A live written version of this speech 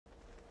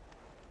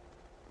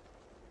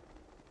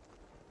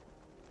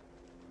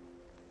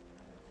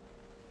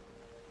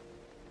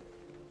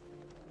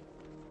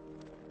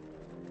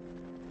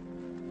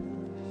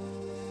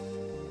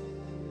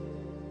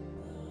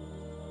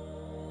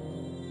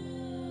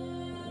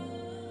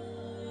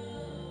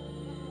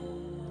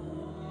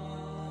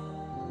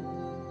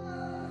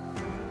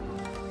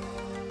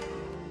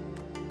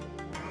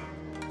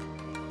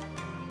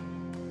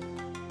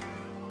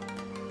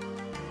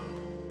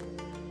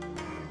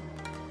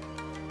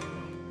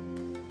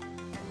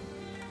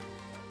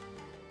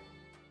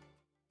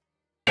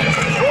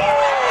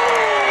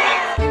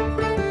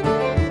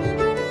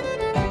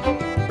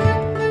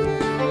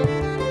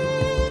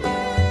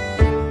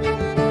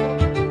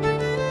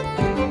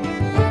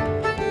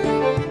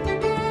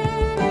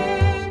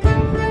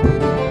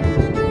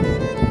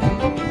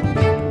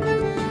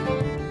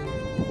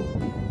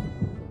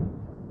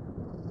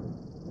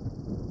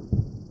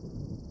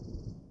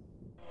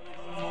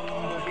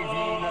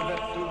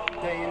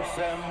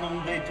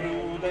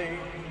trude,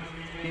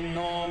 in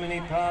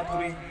nomine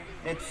Patri,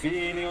 et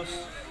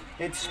Filius,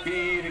 et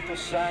Spiritus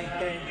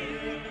Sancti.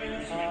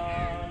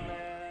 Amen.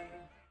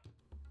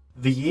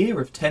 The year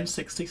of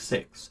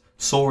 1066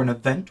 saw an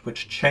event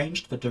which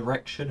changed the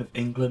direction of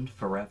England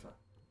forever.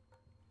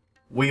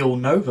 We all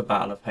know the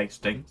Battle of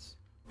Hastings,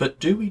 but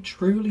do we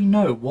truly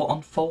know what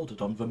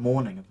unfolded on the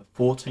morning of the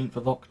 14th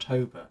of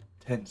October,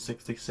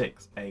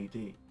 1066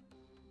 AD?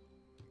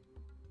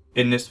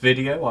 In this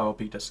video I will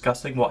be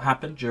discussing what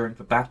happened during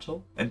the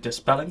battle and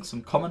dispelling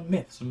some common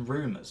myths and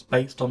rumours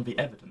based on the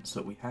evidence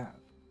that we have.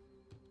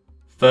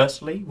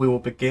 Firstly, we will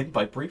begin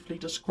by briefly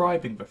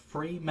describing the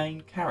three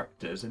main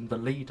characters in the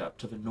lead-up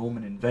to the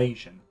Norman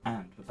invasion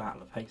and the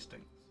Battle of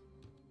Hastings.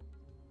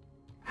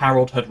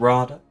 Harold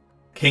Hardrada,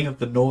 King of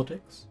the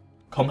Nordics,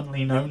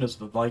 commonly known as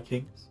the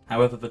Vikings,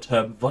 however the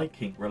term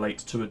Viking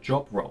relates to a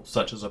job role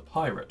such as a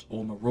pirate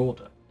or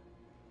marauder.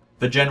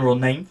 The general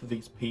name for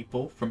these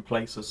people from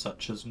places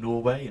such as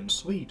Norway and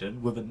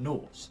Sweden were the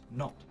Norse,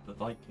 not the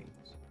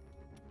Vikings.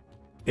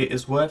 It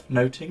is worth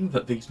noting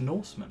that these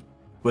Norsemen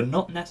were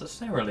not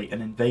necessarily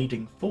an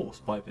invading force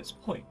by this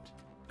point,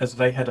 as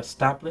they had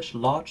established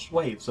large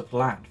swathes of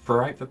land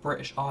throughout the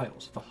British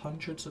Isles for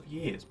hundreds of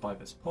years by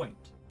this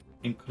point,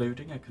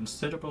 including a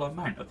considerable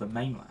amount of the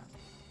mainland.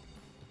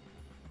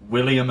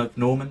 William of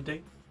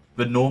Normandy,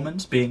 the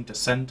Normans being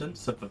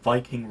descendants of the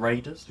Viking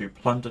raiders who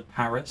plundered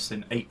Paris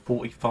in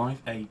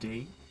 845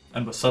 AD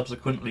and were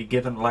subsequently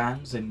given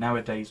lands in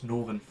nowadays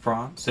northern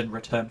France in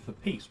return for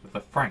peace with the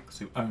Franks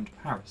who owned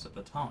Paris at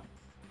the time.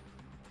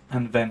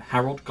 And then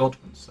Harold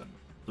Godwinson,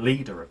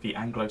 leader of the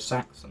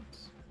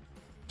Anglo-Saxons.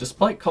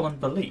 Despite common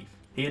belief,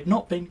 he had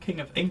not been King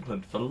of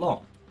England for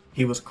long.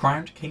 He was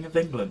crowned King of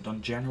England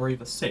on January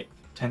the 6th,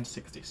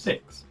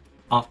 1066,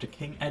 after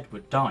King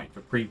Edward died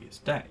the previous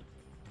day.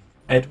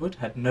 Edward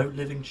had no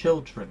living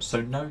children,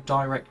 so no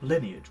direct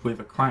lineage where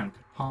the crown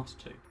could pass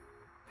to.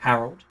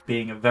 Harold,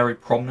 being a very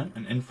prominent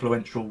and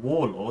influential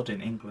warlord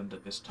in England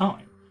at this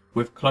time,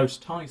 with close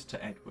ties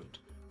to Edward,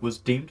 was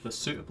deemed the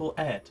suitable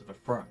heir to the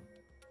throne.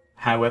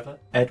 However,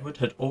 Edward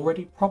had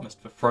already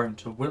promised the throne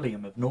to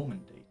William of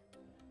Normandy,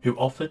 who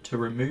offered to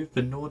remove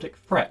the Nordic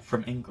threat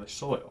from English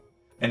soil,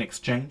 in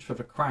exchange for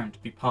the crown to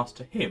be passed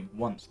to him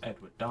once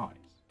Edward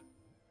dies.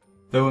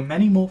 There were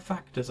many more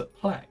factors at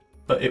play,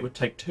 but it would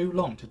take too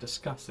long to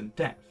discuss in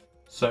depth,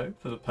 so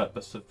for the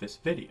purpose of this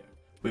video,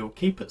 we will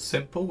keep it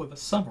simple with a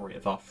summary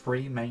of our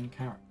three main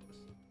characters.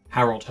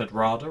 Harold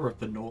Hardrada of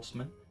the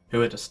Norsemen, who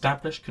had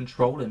established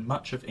control in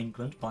much of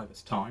England by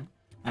this time,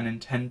 and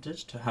intended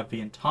to have the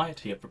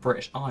entirety of the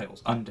British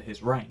Isles under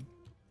his reign.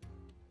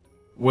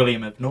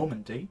 William of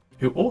Normandy,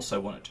 who also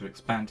wanted to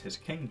expand his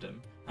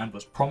kingdom, and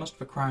was promised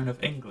the crown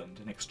of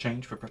England in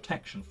exchange for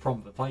protection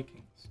from the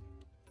Vikings.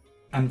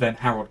 And then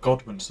Harold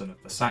Godwinson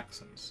of the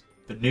Saxons,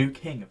 the new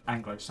king of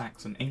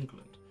Anglo-Saxon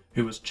England,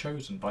 who was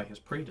chosen by his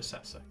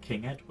predecessor,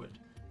 King Edward,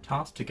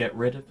 tasked to get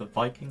rid of the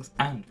Vikings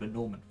and the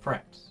Norman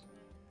threats.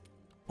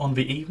 On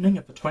the evening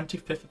of the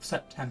 25th of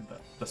September,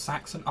 the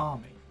Saxon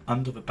army,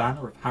 under the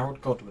banner of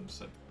Harold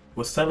Godwinson,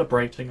 was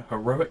celebrating a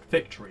heroic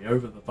victory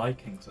over the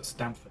Vikings at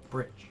Stamford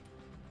Bridge.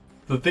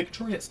 The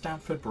victory at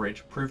Stamford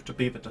Bridge proved to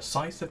be the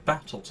decisive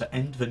battle to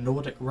end the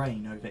Nordic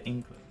reign over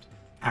England,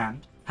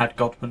 and, had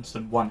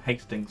Godwinson won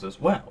Hastings as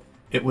well,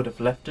 it would have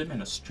left him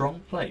in a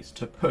strong place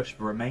to push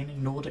the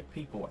remaining Nordic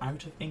people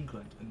out of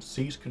England and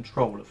seize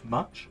control of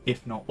much,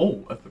 if not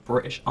all, of the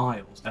British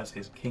Isles as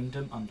his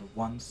kingdom under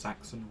one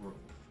Saxon rule.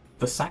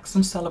 The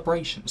Saxon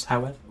celebrations,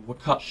 however, were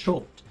cut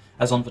short,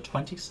 as on the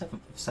 27th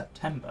of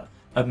September,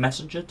 a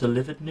messenger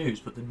delivered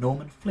news that the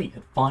Norman fleet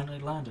had finally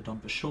landed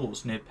on the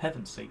shores near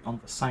Pevensey on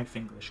the South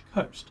English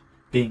coast,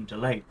 being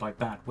delayed by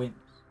bad winds.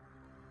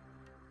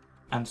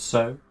 And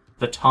so,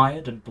 the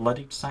tired and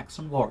bloodied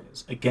Saxon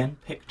warriors again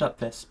picked up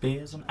their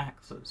spears and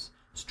axes,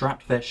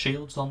 strapped their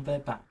shields on their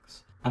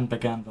backs, and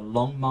began the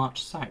long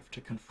march south to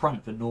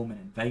confront the Norman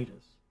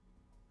invaders.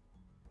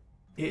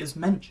 It is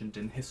mentioned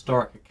in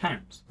historic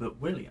accounts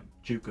that William,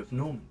 Duke of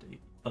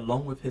Normandy,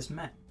 along with his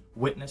men,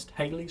 witnessed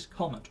Halley's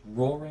comet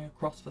roaring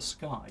across the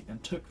sky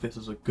and took this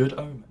as a good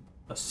omen,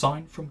 a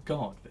sign from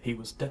God that he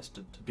was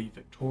destined to be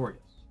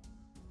victorious.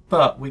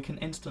 But we can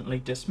instantly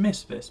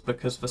dismiss this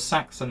because the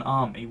Saxon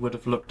army would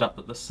have looked up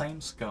at the same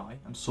sky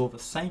and saw the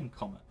same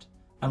comet,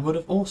 and would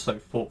have also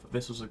thought that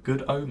this was a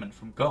good omen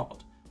from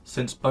God,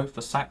 since both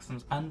the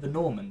Saxons and the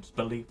Normans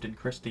believed in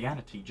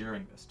Christianity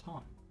during this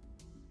time.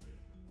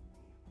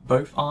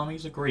 Both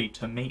armies agreed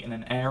to meet in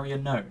an area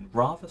known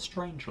rather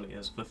strangely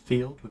as the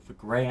Field with the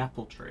Grey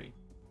Apple Tree.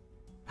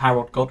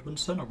 Harold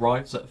Godwinson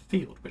arrives at a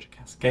field which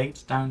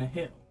cascades down a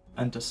hill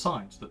and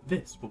decides that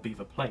this will be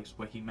the place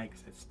where he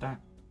makes his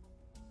stand.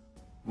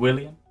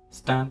 William,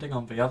 standing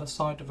on the other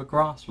side of a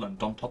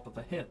grassland on top of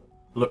the hill,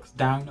 looks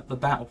down at the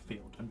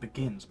battlefield and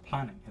begins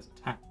planning his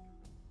attack.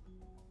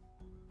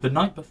 The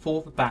night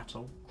before the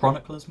battle,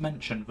 chroniclers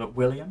mention that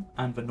William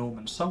and the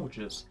Norman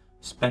soldiers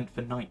spent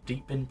the night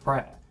deep in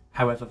prayer.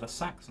 However, the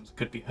Saxons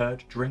could be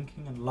heard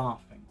drinking and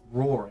laughing,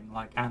 roaring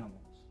like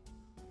animals.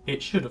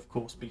 It should of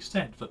course be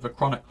said that the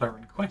chronicler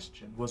in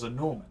question was a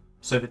Norman,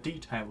 so the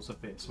details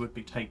of this would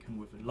be taken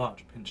with a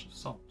large pinch of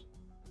salt.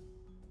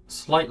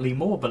 Slightly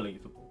more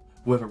believable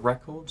were the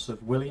records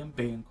of William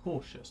being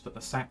cautious that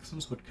the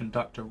Saxons would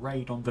conduct a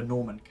raid on the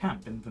Norman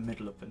camp in the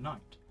middle of the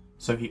night,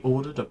 so he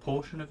ordered a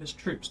portion of his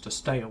troops to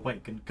stay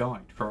awake and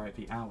guide throughout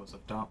the hours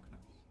of darkness.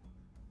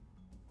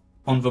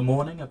 On the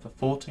morning of the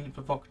 14th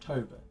of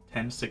October,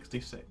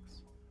 1066,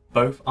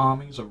 both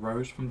armies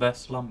arose from their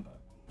slumber,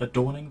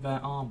 adorning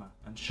their armour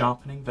and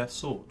sharpening their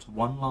swords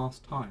one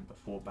last time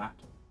before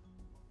battle.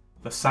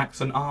 The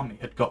Saxon army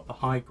had got the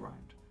high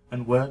ground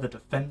and were the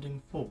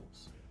defending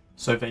force,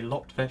 so they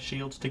locked their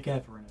shields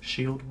together in a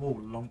shield wall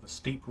along the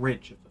steep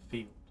ridge of the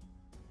field.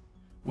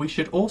 We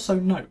should also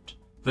note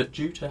that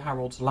due to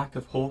Harold's lack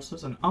of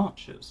horses and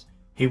archers,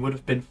 he would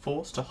have been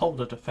forced to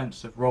hold a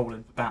defensive role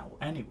in the battle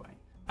anyway,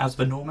 as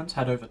the Normans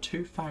had over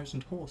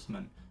 2,000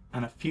 horsemen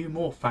and a few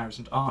more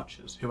thousand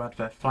archers who had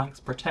their flanks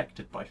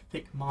protected by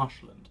thick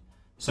marshland,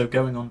 so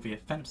going on the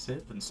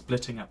offensive and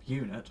splitting up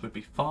units would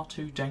be far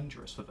too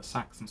dangerous for the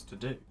Saxons to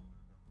do.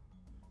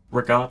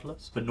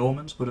 Regardless, the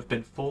Normans would have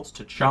been forced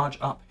to charge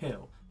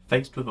uphill,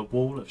 faced with a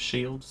wall of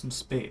shields and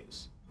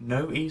spears,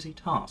 no easy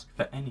task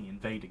for any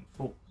invading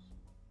force.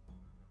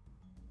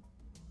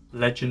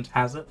 Legend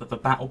has it that the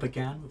battle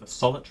began with a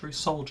solitary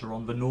soldier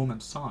on the Norman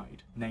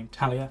side named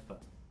Taliafer,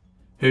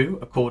 who,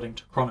 according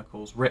to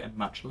chronicles written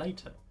much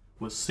later,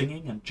 was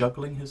singing and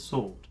juggling his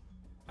sword,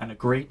 and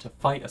agreed to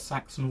fight a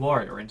Saxon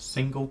warrior in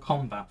single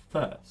combat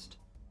first,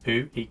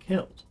 who he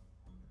killed,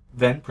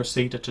 then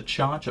proceeded to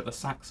charge at the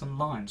Saxon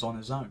lines on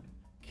his own,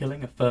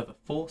 killing a further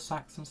 4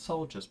 Saxon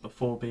soldiers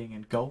before being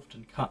engulfed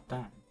and cut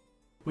down.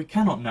 We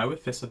cannot know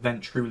if this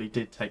event truly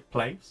did take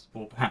place,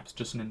 or perhaps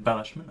just an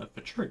embellishment of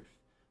the truth,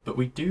 but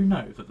we do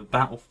know that the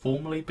battle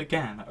formally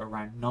began at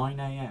around 9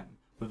 AM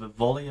with a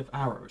volley of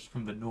arrows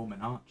from the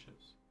Norman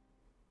archers.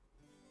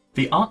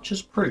 The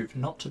archers proved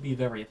not to be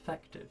very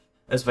effective,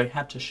 as they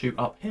had to shoot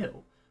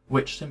uphill,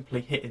 which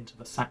simply hit into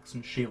the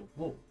Saxon shield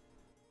wall.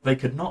 They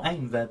could not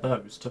aim their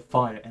bows to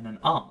fire in an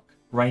arc,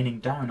 raining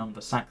down on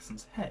the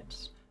Saxons'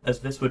 heads,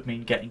 as this would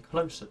mean getting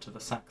closer to the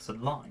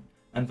Saxon line,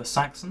 and the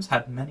Saxons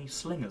had many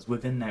slingers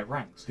within their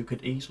ranks who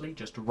could easily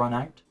just run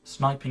out,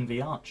 sniping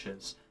the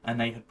archers, and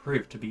they had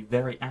proved to be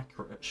very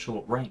accurate at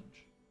short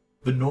range.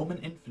 The Norman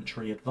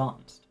infantry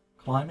advanced,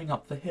 climbing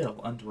up the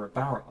hill under a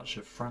barrage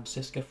of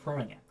Francisca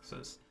throwing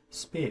axes,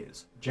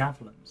 spears,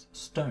 javelins,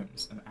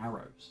 stones, and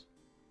arrows.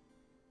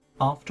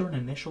 After an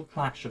initial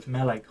clash of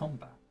melee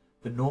combat,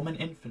 the Norman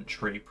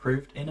infantry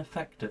proved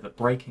ineffective at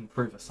breaking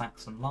through the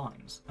Saxon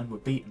lines and were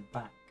beaten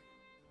back.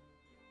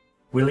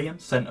 William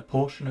sent a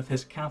portion of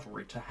his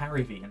cavalry to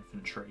harry the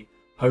infantry,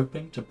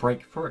 hoping to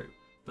break through,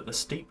 but the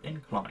steep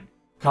incline,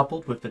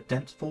 coupled with the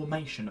dense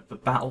formation of the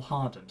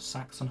battle-hardened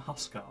Saxon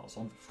huscarls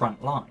on the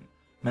front line,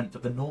 meant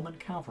that the Norman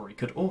cavalry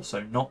could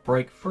also not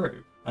break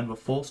through and were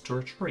forced to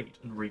retreat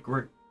and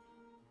regroup.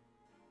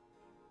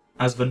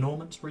 As the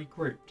Normans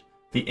regrouped,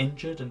 the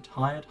injured and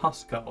tired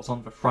huscarls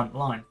on the front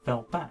line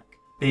fell back,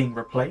 being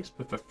replaced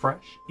with the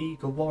fresh,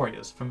 eager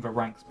warriors from the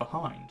ranks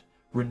behind,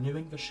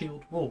 renewing the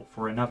shield wall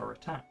for another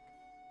attack.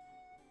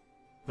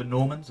 The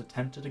Normans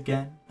attempted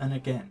again and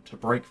again to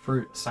break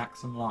through the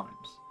Saxon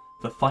lines.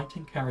 The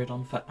fighting carried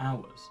on for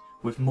hours,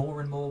 with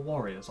more and more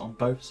warriors on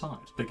both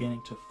sides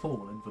beginning to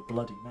fall in the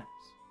bloody mess.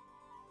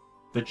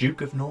 The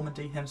Duke of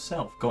Normandy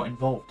himself got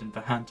involved in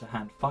the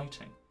hand-to-hand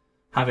fighting,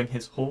 having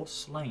his horse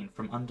slain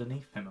from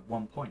underneath him at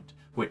one point,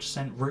 which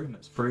sent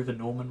rumours through the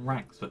Norman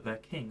ranks that their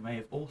king may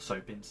have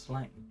also been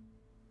slain.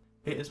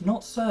 It is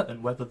not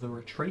certain whether the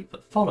retreat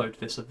that followed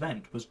this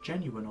event was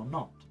genuine or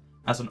not,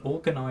 as an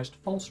organised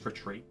false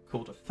retreat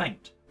called a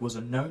feint was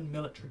a known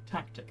military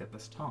tactic at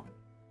this time.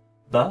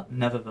 But,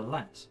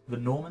 nevertheless, the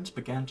Normans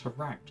began to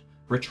rout,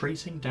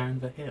 retreating down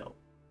the hill.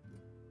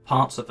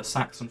 Parts of the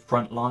Saxon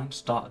front line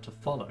started to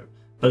follow,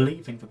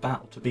 believing the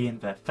battle to be in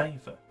their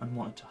favour and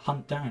wanted to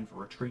hunt down the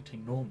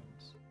retreating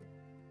Normans.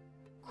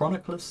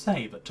 Chroniclers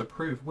say that to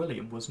prove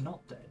William was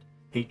not dead,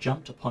 he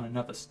jumped upon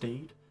another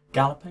steed,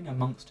 galloping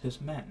amongst his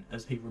men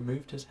as he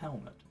removed his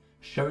helmet,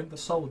 showing the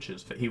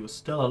soldiers that he was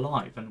still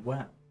alive and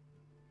well.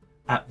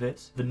 At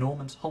this, the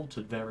Normans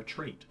halted their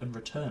retreat and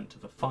returned to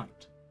the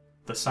fight.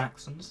 The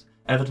Saxons,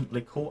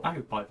 evidently caught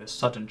out by this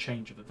sudden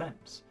change of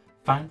events,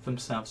 found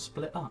themselves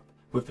split up,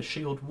 with the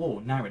shield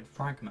wall now in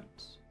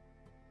fragments.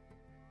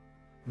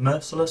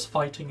 Merciless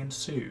fighting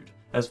ensued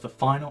as the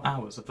final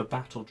hours of the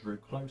battle drew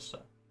closer.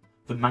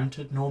 The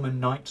mounted Norman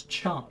knights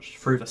charged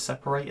through the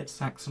separated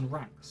Saxon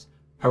ranks,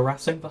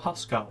 harassing the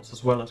huscarls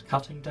as well as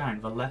cutting down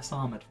the less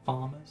armoured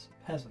farmers,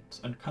 peasants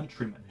and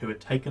countrymen who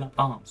had taken up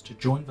arms to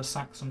join the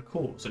Saxon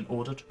cause in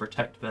order to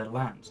protect their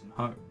lands and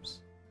homes.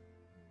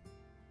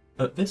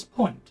 At this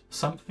point,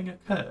 something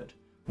occurred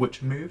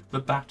which moved the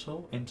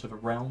battle into the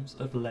realms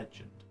of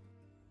legend.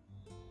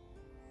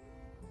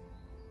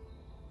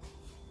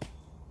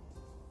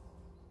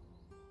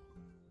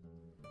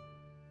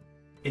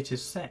 It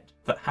is said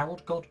that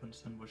Harold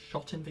Godwinson was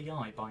shot in the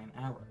eye by an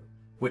arrow,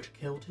 which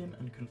killed him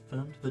and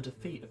confirmed the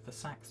defeat of the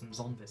Saxons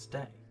on this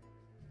day.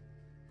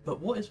 But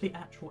what is the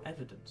actual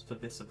evidence for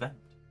this event?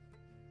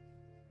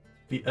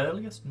 The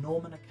earliest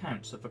Norman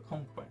accounts of the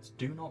conquest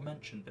do not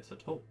mention this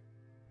at all.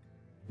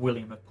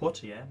 William of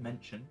Poitiers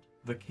mentioned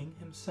the king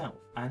himself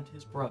and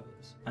his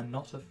brothers, and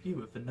not a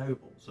few of the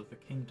nobles of the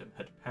kingdom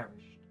had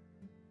perished.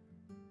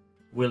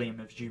 William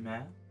of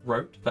Jumer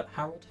wrote that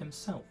Harold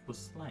himself was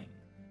slain,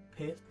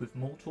 pierced with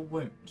mortal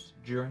wounds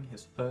during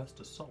his first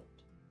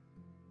assault.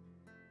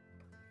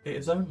 It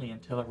is only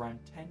until around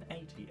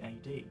 1080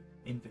 AD,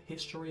 in the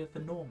History of the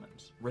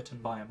Normans, written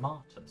by a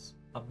Martus,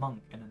 a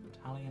monk in an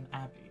Italian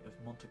abbey of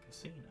Monte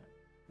Cassino,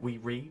 we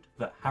read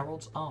that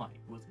Harold's eye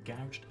was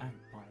gouged out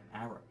by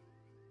an arrow.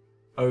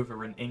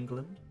 Over in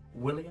England,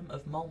 William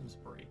of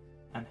Malmesbury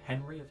and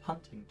Henry of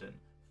Huntingdon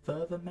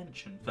further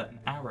mentioned that an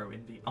arrow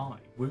in the eye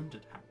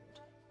wounded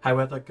Harold,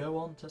 however go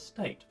on to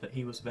state that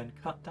he was then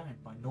cut down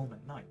by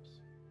Norman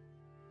knights.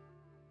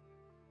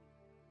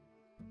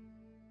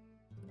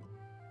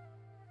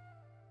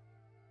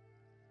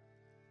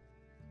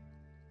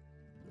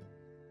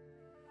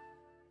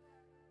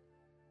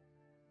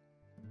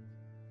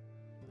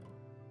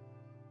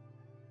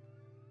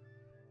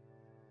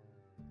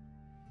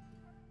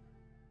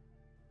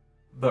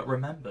 But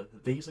remember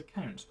that these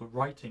accounts were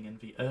writing in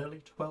the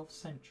early 12th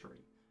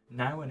century,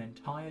 now an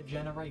entire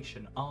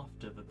generation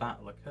after the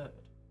battle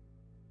occurred.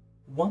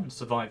 One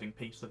surviving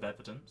piece of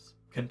evidence,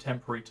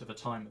 contemporary to the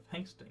time of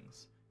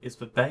Hastings, is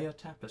the Bayeux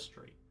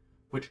Tapestry,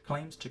 which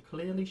claims to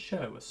clearly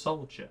show a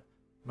soldier,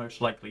 most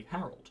likely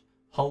Harold,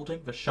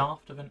 holding the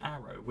shaft of an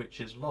arrow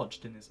which is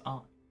lodged in his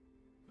eye.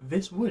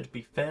 This would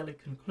be fairly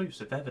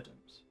conclusive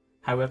evidence.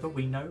 However,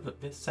 we know that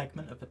this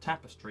segment of the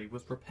tapestry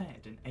was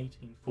repaired in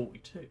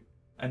 1842.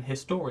 And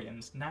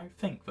historians now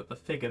think that the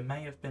figure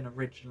may have been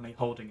originally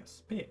holding a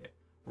spear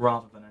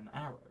rather than an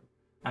arrow,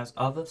 as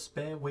other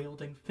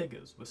spear-wielding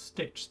figures were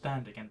stitched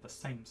standing in the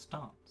same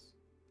stance.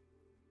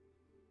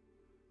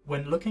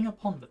 When looking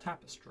upon the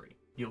tapestry,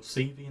 you'll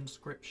see the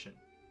inscription,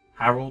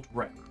 Harold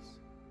Rex,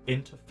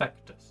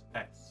 interfectus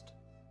est.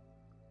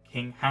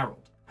 King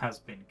Harold has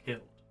been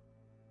killed.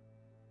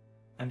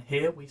 And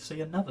here we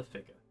see another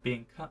figure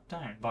being cut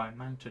down by a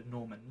mounted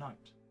Norman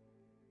knight.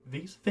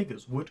 These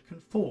figures would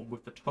conform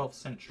with the 12th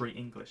century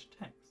English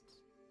texts,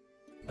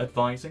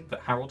 advising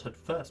that Harold had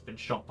first been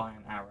shot by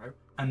an arrow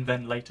and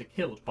then later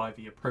killed by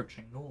the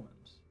approaching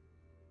Normans.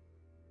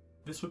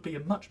 This would be a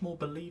much more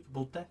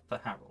believable death for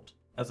Harold,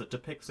 as it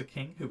depicts a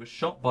king who was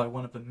shot by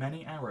one of the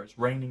many arrows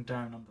raining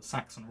down on the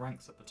Saxon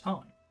ranks at the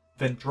time,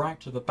 then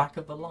dragged to the back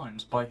of the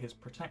lines by his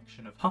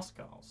protection of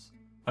Huscarls,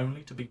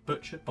 only to be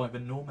butchered by the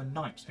Norman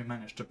knights who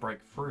managed to break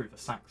through the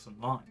Saxon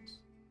lines.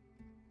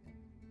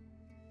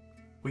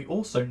 We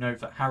also know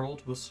that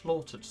Harold was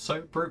slaughtered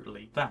so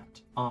brutally that,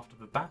 after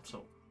the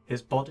battle,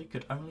 his body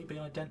could only be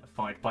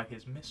identified by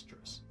his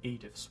mistress,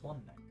 Edith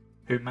Swanneck,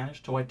 who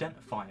managed to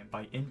identify him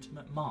by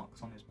intimate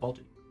marks on his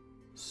body.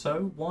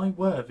 So why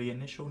were the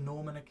initial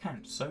Norman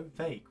accounts so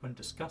vague when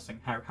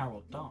discussing how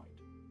Harold died?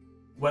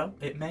 Well,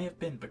 it may have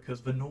been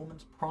because the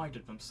Normans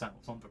prided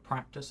themselves on the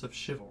practice of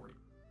chivalry.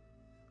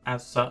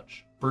 As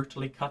such,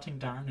 brutally cutting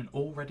down an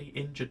already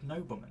injured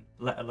nobleman,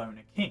 let alone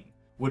a king,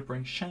 would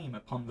bring shame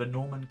upon the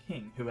Norman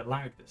king who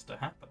allowed this to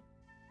happen.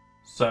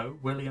 So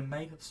William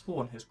may have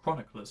sworn his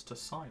chroniclers to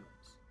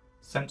silence,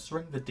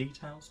 censoring the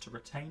details to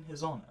retain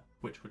his honour,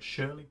 which would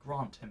surely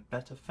grant him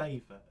better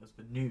favour as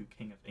the new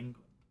King of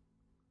England.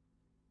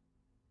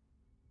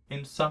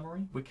 In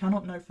summary, we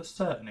cannot know for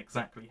certain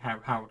exactly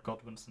how Harold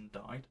Godwinson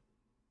died.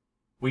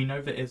 We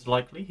know that it is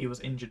likely he was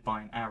injured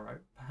by an arrow,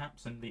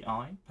 perhaps in the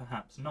eye,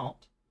 perhaps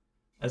not,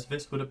 as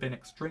this would have been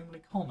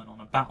extremely common on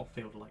a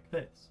battlefield like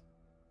this.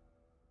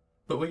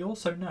 But we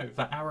also know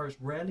that arrows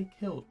rarely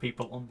killed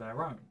people on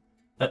their own,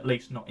 at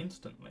least not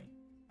instantly,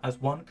 as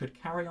one could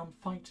carry on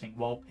fighting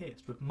while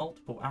pierced with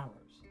multiple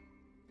arrows.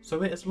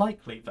 So it is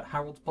likely that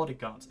Harold's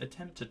bodyguards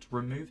attempted to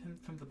remove him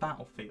from the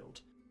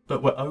battlefield,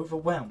 but were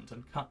overwhelmed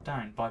and cut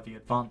down by the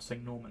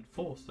advancing Norman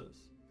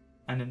forces,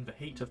 and in the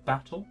heat of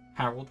battle,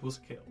 Harold was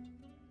killed.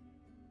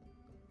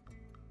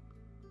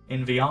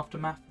 In the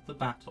aftermath of the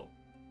battle,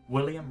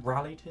 William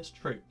rallied his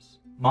troops,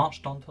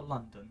 marched on to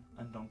London,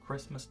 and on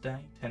Christmas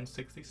Day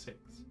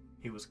 1066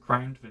 he was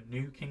crowned the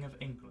new King of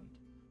England,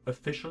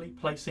 officially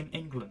placing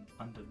England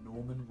under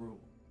Norman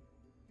rule.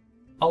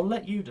 I'll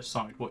let you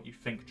decide what you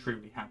think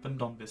truly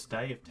happened on this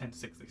day of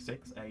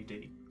 1066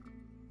 AD,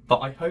 but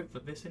I hope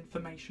that this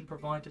information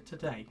provided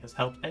today has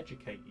helped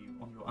educate you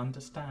on your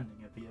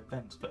understanding of the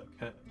events that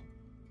occurred.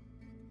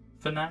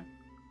 For now,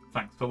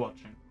 thanks for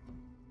watching.